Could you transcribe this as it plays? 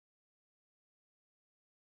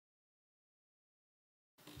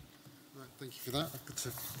Right, thank you for that. I've got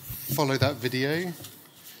to follow that video.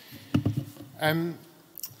 In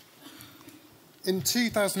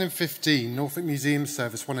 2015, Norfolk Museum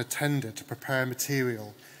Service won a tender to prepare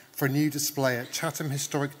material for a new display at Chatham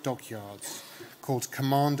Historic Dockyards called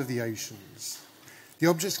Command of the Oceans. The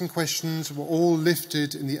objects in question were all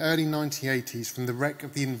lifted in the early 1980s from the wreck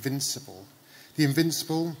of the Invincible. The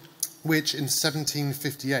Invincible, which in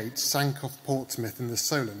 1758 sank off Portsmouth in the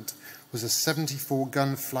Solent, was a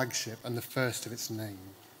 74-gun flagship and the first of its name.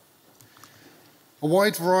 A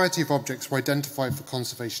wide variety of objects were identified for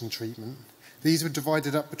conservation treatment. These were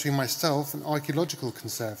divided up between myself, an archaeological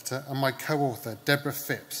conservator, and my co-author, Deborah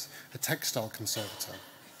Phipps, a textile conservator.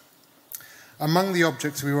 Among the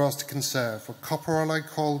objects we were asked to conserve were copper alloy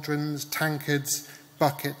cauldrons, tankards,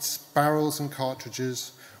 buckets, barrels and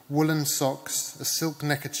cartridges, woolen socks, a silk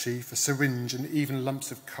neckerchief, a syringe, and even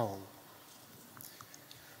lumps of coal.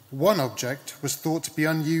 One object was thought to be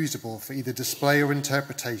unusable for either display or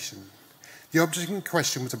interpretation. The object in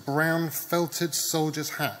question was a brown felted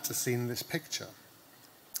soldier's hat as seen in this picture.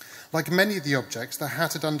 Like many of the objects, the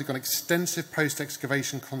hat had undergone extensive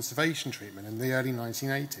post-excavation conservation treatment in the early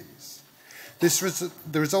 1980s.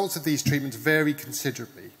 The results of these treatments vary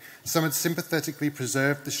considerably. Some had sympathetically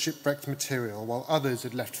preserved the shipwrecked material, while others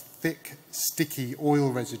had left thick, sticky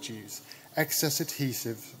oil residues, excess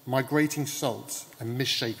adhesive, migrating salts, and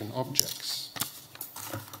misshapen objects.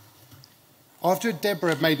 After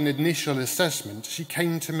Deborah had made an initial assessment, she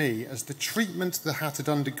came to me as the treatment the hat had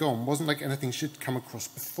undergone wasn't like anything she'd come across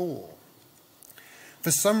before.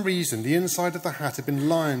 For some reason, the inside of the hat had been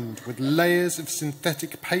lined with layers of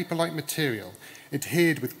synthetic paper-like material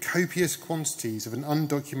adhered with copious quantities of an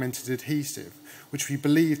undocumented adhesive, which we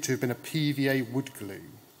believed to have been a PVA wood glue.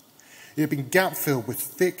 It had been gap-filled with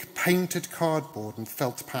thick, painted cardboard and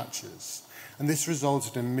felt patches, and this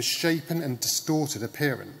resulted in a misshapen and distorted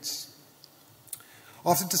appearance.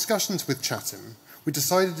 After discussions with Chatham, we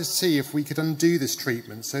decided to see if we could undo this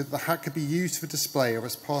treatment so that the hat could be used for display or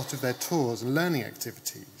as part of their tours and learning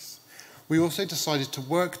activities. We also decided to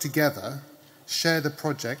work together, share the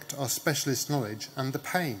project, our specialist knowledge, and the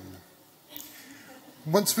pain.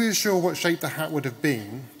 Once we were sure what shape the hat would have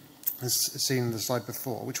been, as seen in the slide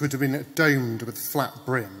before, which would have been domed with flat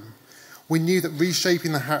brim, we knew that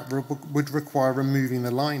reshaping the hat would require removing the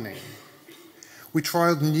lining. We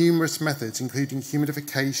trialled numerous methods, including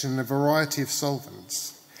humidification and a variety of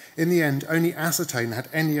solvents. In the end, only acetone had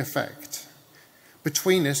any effect.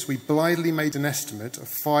 Between us, we blithely made an estimate of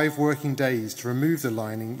 5 working days to remove the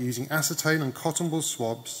lining using acetone and cotton wool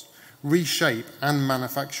swabs, reshape and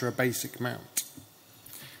manufacture a basic mount.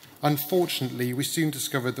 Unfortunately, we soon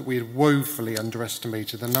discovered that we had woefully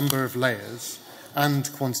underestimated the number of layers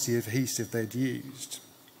and quantity of adhesive they'd used.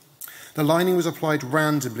 The lining was applied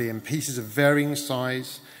randomly in pieces of varying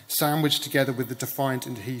size, sandwiched together with the defiant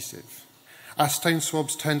adhesive. Acetone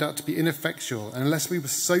swabs turned out to be ineffectual, and unless we were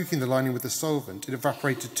soaking the lining with the solvent, it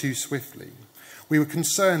evaporated too swiftly. We were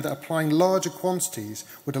concerned that applying larger quantities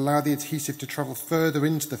would allow the adhesive to travel further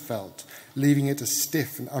into the felt, leaving it as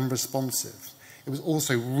stiff and unresponsive. It was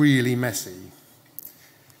also really messy.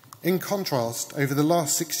 In contrast, over the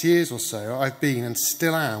last 6 years or so, I've been and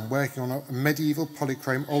still am working on a medieval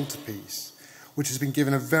polychrome altarpiece, which has been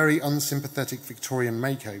given a very unsympathetic Victorian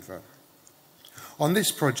makeover. On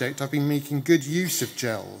this project, I've been making good use of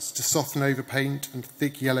gels to soften overpaint and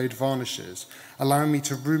thick yellowed varnishes, allowing me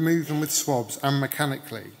to remove them with swabs and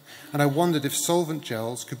mechanically, and I wondered if solvent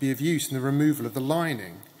gels could be of use in the removal of the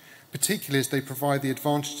lining, particularly as they provide the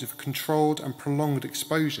advantage of controlled and prolonged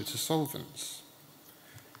exposure to solvents.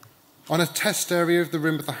 On a test area of the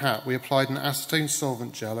rim of the hat, we applied an acetone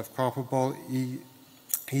solvent gel of Carbol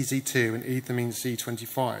EZ2 and ethamine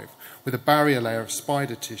C25 with a barrier layer of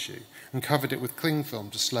spider tissue and covered it with cling film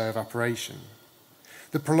to slow evaporation.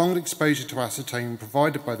 The prolonged exposure to acetone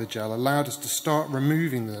provided by the gel allowed us to start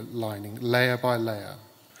removing the lining layer by layer.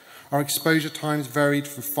 Our exposure times varied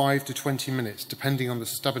from 5 to 20 minutes, depending on the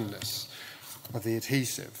stubbornness of the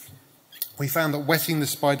adhesive. We found that wetting the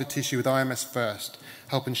spider tissue with IMS first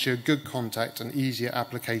helped ensure good contact and easier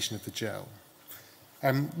application of the gel.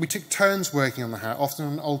 We took turns working on the hat, often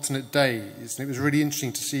on alternate days, and it was really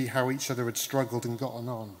interesting to see how each other had struggled and gotten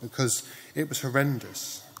on, because it was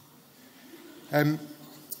horrendous.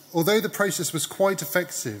 Although the process was quite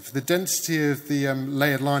effective, the density of the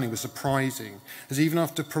layered lining was surprising, as even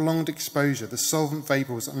after prolonged exposure, the solvent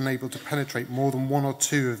vapour was unable to penetrate more than 1 or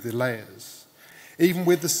 2 of the layers. Even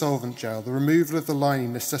with the solvent gel, the removal of the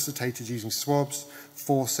lining necessitated using swabs,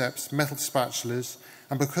 forceps, metal spatulas,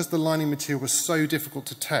 and because the lining material was so difficult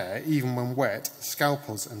to tear, even when wet,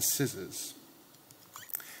 scalpels and scissors.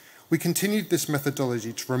 We continued this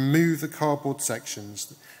methodology to remove the cardboard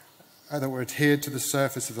sections that were adhered to the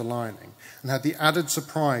surface of the lining, and had the added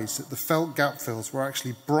surprise that the felt gap fills were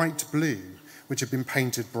actually bright blue, which had been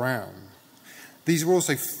painted brown. These were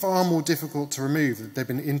also far more difficult to remove than they'd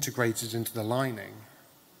been integrated into the lining.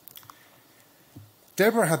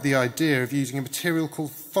 Deborah had the idea of using a material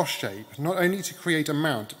called Foss-shape, not only to create a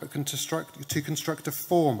mount, but to construct a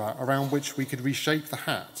former around which we could reshape the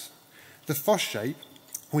hat. The Foss-shape,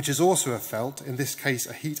 which is also a felt, in this case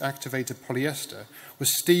a heat-activated polyester,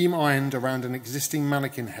 was steam ironed around an existing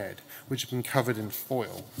mannequin head, which had been covered in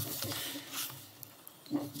foil.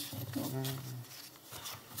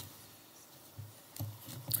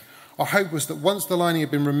 Our hope was that once the lining had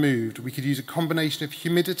been removed, we could use a combination of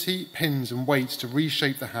humidity, pins and weights to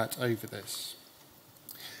reshape the hat over this.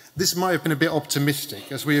 This might have been a bit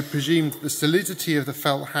optimistic, as we had presumed that the solidity of the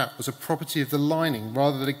felt hat was a property of the lining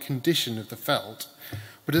rather than a condition of the felt.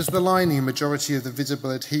 But as the lining and majority of the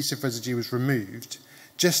visible adhesive residue was removed,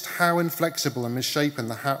 just how inflexible and misshapen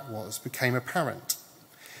the hat was became apparent.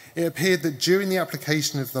 It appeared that during the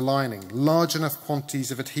application of the lining, large enough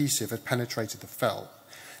quantities of adhesive had penetrated the felt.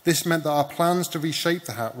 This meant that our plans to reshape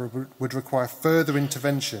the hat would require further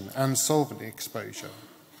intervention and solvent exposure.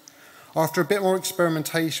 After a bit more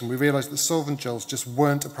experimentation, we realised that solvent gels just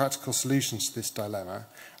weren't a practical solution to this dilemma,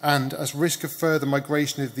 and as risk of further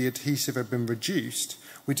migration of the adhesive had been reduced,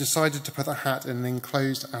 we decided to put the hat in an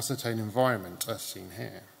enclosed acetone environment, as seen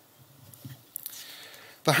here.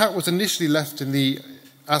 The hat was initially left in the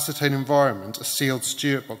acetone environment, a sealed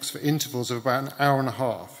Stewart box, for intervals of about an hour and a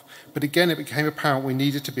half. But again, it became apparent we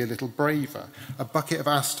needed to be a little braver. A bucket of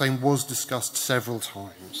acetone was discussed several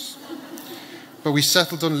times. But we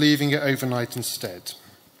settled on leaving it overnight instead.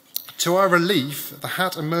 To our relief, the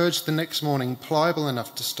hat emerged the next morning pliable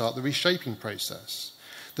enough to start the reshaping process.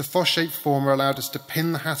 The Foss-shaped former allowed us to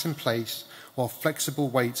pin the hat in place while flexible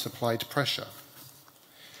weights applied pressure.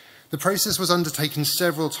 The process was undertaken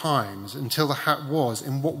several times until the hat was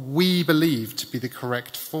in what we believed to be the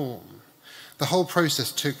correct form. The whole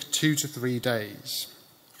process took 2 to 3 days.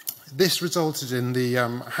 This resulted in the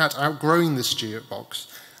hat outgrowing the Stewart box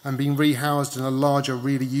and being rehoused in a larger,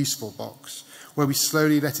 really useful box, where we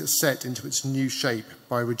slowly let it set into its new shape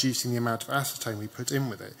by reducing the amount of acetone we put in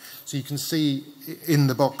with it. So you can see in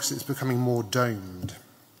the box it's becoming more domed.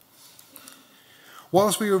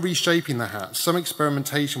 Whilst we were reshaping the hat, some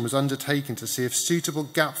experimentation was undertaken to see if suitable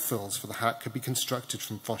gap fills for the hat could be constructed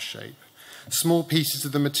from Foss-shape. Small pieces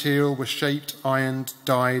of the material were shaped, ironed,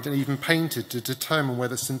 dyed, and even painted to determine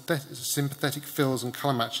whether sympathetic fills and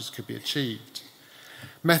colour matches could be achieved.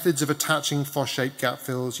 Methods of attaching Foss-shaped gap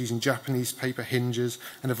fills using Japanese paper hinges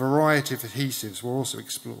and a variety of adhesives were also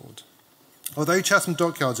explored. Although Chatham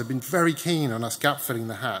Dockyards had been very keen on us gap filling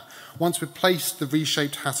the hat, once we placed the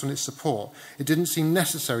reshaped hat on its support, it didn't seem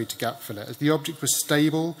necessary to gap fill it, as the object was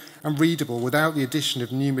stable and readable without the addition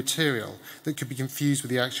of new material that could be confused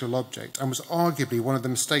with the actual object, and was arguably one of the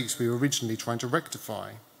mistakes we were originally trying to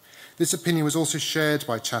rectify. This opinion was also shared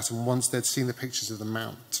by Chatham once they'd seen the pictures of the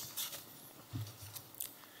mount.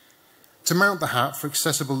 To mount the hat for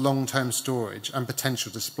accessible long-term storage and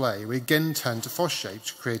potential display, we again turned to Foss-shape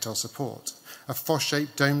to create our support. A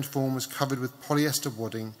Foss-shaped domed form was covered with polyester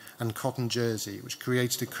wadding and cotton jersey, which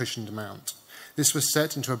created a cushioned mount. This was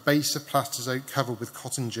set into a base of plastizote covered with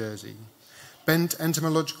cotton jersey. Bent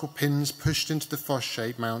entomological pins pushed into the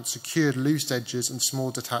Foss-shaped mount secured loose edges and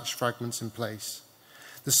small detached fragments in place.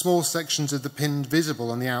 The small sections of the pin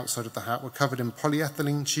visible on the outside of the hat were covered in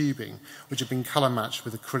polyethylene tubing, which had been colour matched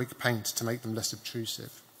with acrylic paint to make them less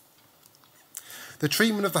obtrusive. The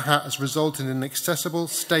treatment of the hat has resulted in an accessible,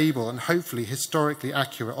 stable, and hopefully historically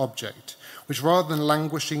accurate object, which rather than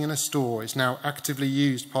languishing in a store is now actively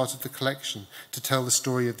used part of the collection to tell the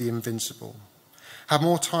story of the invincible. Had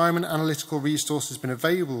more time and analytical resources been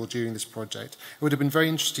available during this project, it would have been very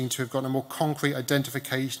interesting to have gotten a more concrete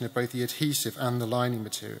identification of both the adhesive and the lining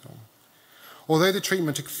material. Although the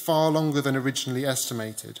treatment took far longer than originally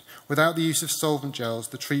estimated, without the use of solvent gels,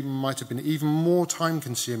 the treatment might have been even more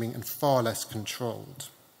time-consuming and far less controlled.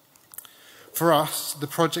 For us, the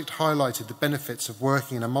project highlighted the benefits of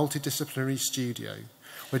working in a multidisciplinary studio,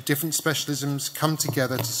 where different specialisms come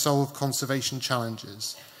together to solve conservation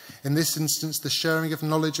challenges. In this instance, the sharing of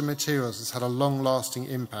knowledge and materials has had a long-lasting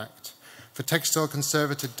impact. For textile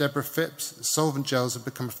conservator Deborah Phipps, solvent gels have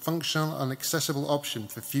become a functional and accessible option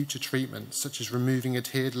for future treatments, such as removing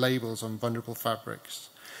adhered labels on vulnerable fabrics.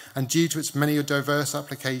 And due to its many diverse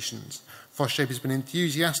applications, Foss-shape has been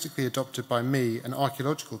enthusiastically adopted by me, an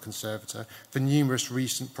archaeological conservator, for numerous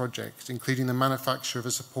recent projects, including the manufacture of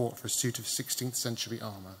a support for a suit of 16th century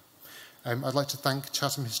armour. I'd like to thank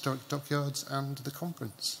Chatham Historic Dockyards and the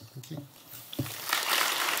conference. Thank you.